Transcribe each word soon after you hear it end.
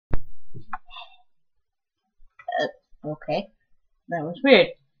Okay, that was weird.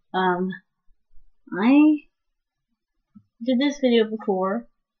 I did this video before,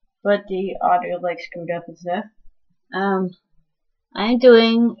 but the audio like screwed up and stuff. I'm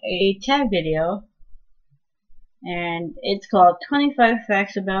doing a tag video, and it's called 25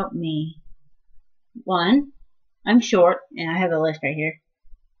 Facts About Me. 1, I'm short, and I have the list right here.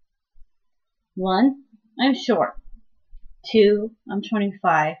 1, I'm short. 2, I'm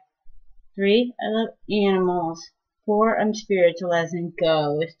 25. 3, I love animals. 4, I'm spiritual as in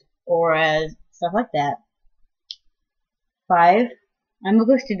ghost, or as stuff like that. 5, I'm a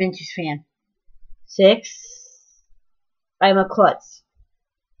Ghost Adventures fan. 6, I'm a klutz.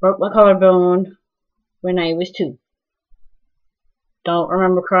 Broke my collarbone when I was 2. Don't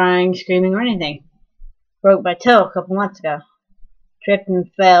remember crying, screaming, or anything. Broke my toe a couple months ago. Tripped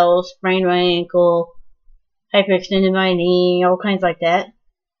and fell, sprained my ankle, hyperextended my knee, all kinds like that.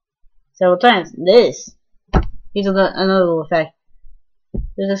 Several times. Here's another little effect.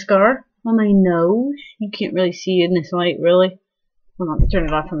 There's a scar on my nose. You can't really see in this light, really. Hold on, let me turn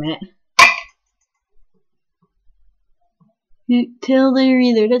it off for a minute. Can't tell there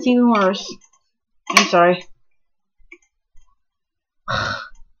either. That's even worse. I'm sorry. I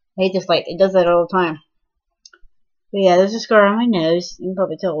hate this light. It does that all the time. But yeah, there's a scar on my nose. You can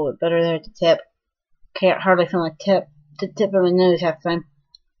probably tell a little bit better there at the tip. Can't hardly feel the tip of my nose half the time.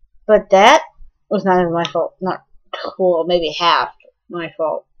 But that was not even my fault. Not, well, maybe half my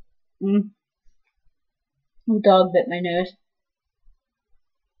fault. The dog bit my nose.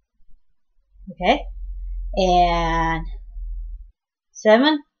 Okay. And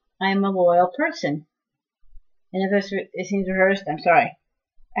 7, I'm a loyal person. And if it seems rehearsed, I'm sorry.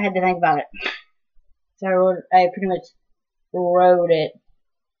 I had to think about it. So I pretty much wrote it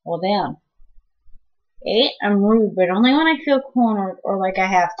all down. 8, I'm rude, but only when I feel cornered or like I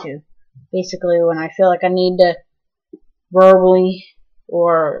have to. Basically, when I feel like I need to verbally,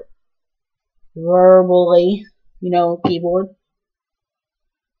 keyboard,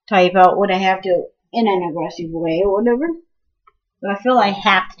 type out what I have to in an aggressive way or whatever. If I feel I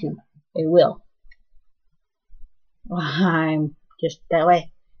have to, I will. I'm just that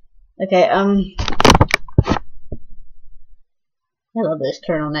way. Okay, I love this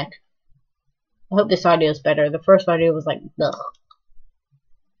turtleneck. I hope this audio is better. The first audio was like, ugh.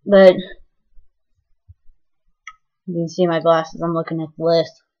 But you can see my glasses. I'm looking at the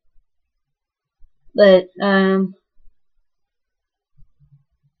list. But,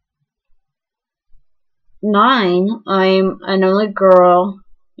 9, I'm an only girl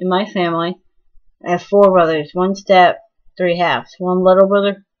in my family. I have 4 brothers, 1 step, 3 halves, 1 little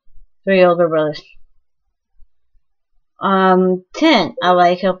brother, 3 older brothers. 10, I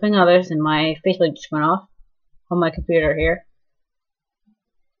like helping others, and my faceplate just went off on my computer here.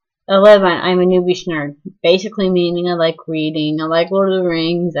 11, I'm a newbie nerd, basically meaning I like reading, I like Lord of the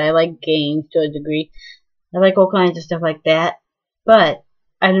Rings, I like games to a degree, I like all kinds of stuff like that, but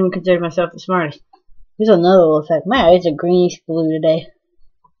I don't consider myself the smartest. Here's another little effect. My eyes are greenish blue today.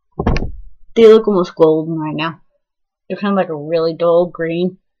 They look almost golden right now. They're kind of like a really dull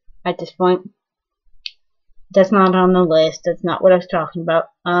green at this point. That's not on the list. That's not what I was talking about.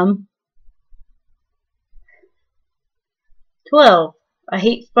 12. I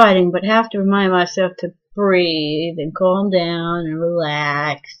hate fighting, but have to remind myself to breathe and calm down and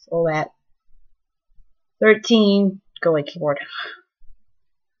relax. All that. 13. Go away, keyboard.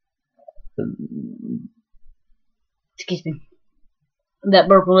 Excuse me. That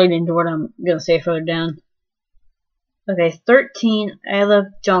burp related into what I'm going to say further down. Okay, 13. I love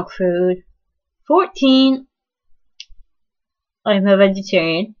junk food. 14. I'm a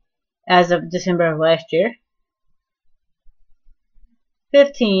vegetarian as of December of last year.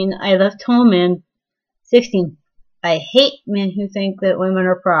 15. I love tall men. 16. I hate men who think that women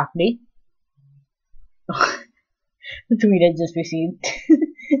are property. The tweet I just received.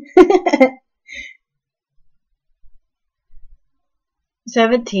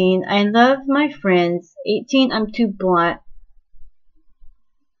 17. I love my friends. 18. I'm too blunt.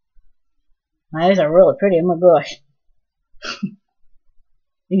 My eyes are really pretty. Oh my gosh.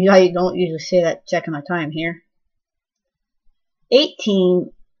 I don't usually say that checking my time here.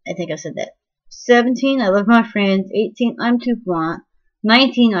 18. I think I said that. 17. I love my friends. 18. I'm too blunt.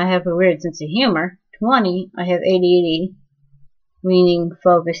 19. I have a weird sense of humor. 20. I have ADD, meaning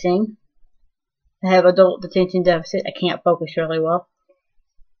focusing. I have adult attention deficit. I can't focus really well.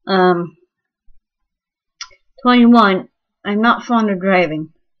 21. I'm not fond of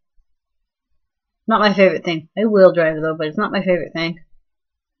driving. Not my favorite thing. I will drive though, but it's not my favorite thing.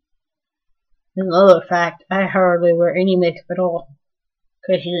 Another fact, I hardly wear any makeup at all.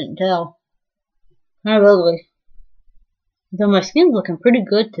 In case you didn't tell. I'm ugly. Though my skin's looking pretty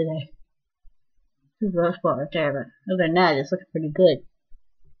good today. There's a spot right there, but other than that, it's looking pretty good.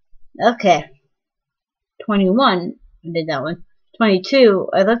 Okay. 21, I did that one. 22,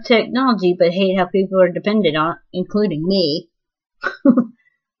 I love technology but hate how people are dependent on it, including me.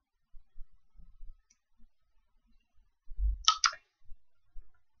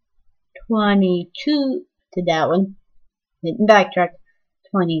 22, did that one. Didn't backtrack.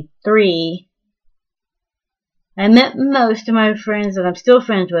 23, I met most of my friends that I'm still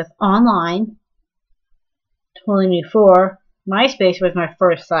friends with online. 24, MySpace was my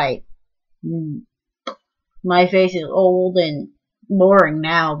first site. MySpace is old and boring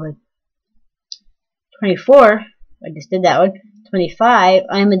now, but 24, I just did that one. 25,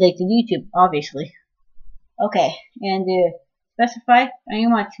 I'm addicted to YouTube, obviously. Okay, and to specify, I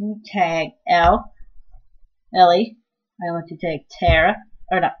want to tag Ellie. I want to tag Tara,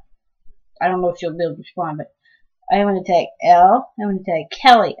 or not. I don't know if she'll be able to respond, but I want to tag Elle. I want to tag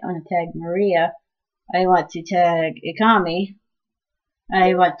Kelly. I want to tag Maria. I want to tag Ikami.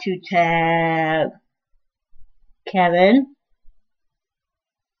 I want to tag Kevin.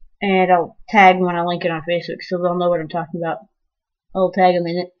 And I'll tag them when I link it on Facebook so they'll know what I'm talking about. I'll tag them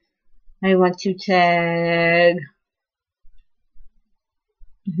in it. I want to tag...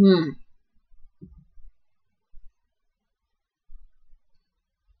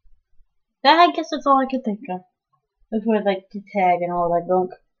 I guess that's all I could think of. That's what I'd like to tag and all that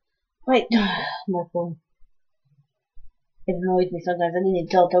junk. Wait, my phone. It annoys me sometimes. I need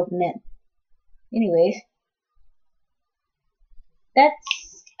to tell it to open it. Anyways,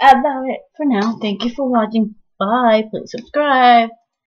 that's about it for now. Thank you for watching. Bye. Please subscribe.